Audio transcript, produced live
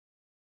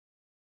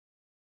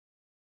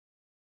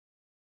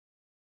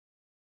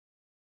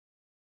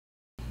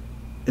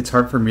It's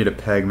hard for me to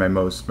peg my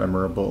most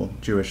memorable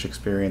Jewish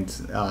experience.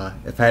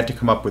 If I had to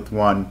come up with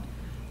one,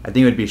 I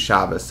think it would be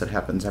Shabbos that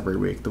happens every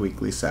week, the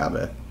weekly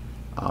Sabbath.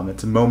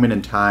 It's a moment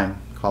in time,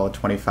 call it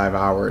 25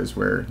 hours,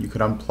 where you could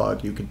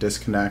unplug, you could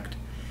disconnect,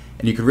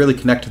 and you could really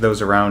connect to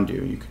those around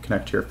you. You could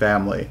connect to your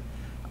family.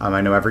 I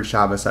know every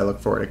Shabbos I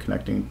look forward to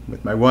connecting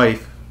with my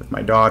wife, with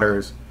my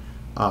daughters,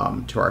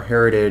 to our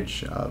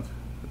heritage of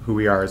who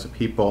we are as a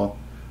people,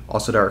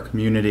 also to our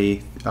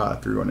community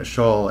through a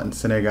shul and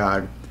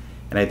synagogue.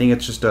 And I think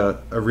it's just a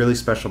really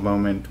special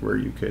moment where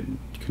you could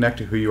connect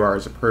to who you are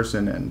as a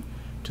person and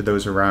to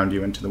those around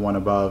you and to the one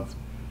above.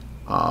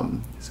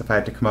 So if I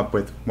had to come up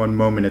with one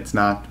moment, it's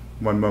not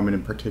one moment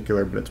in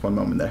particular, but it's one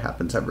moment that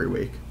happens every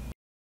week.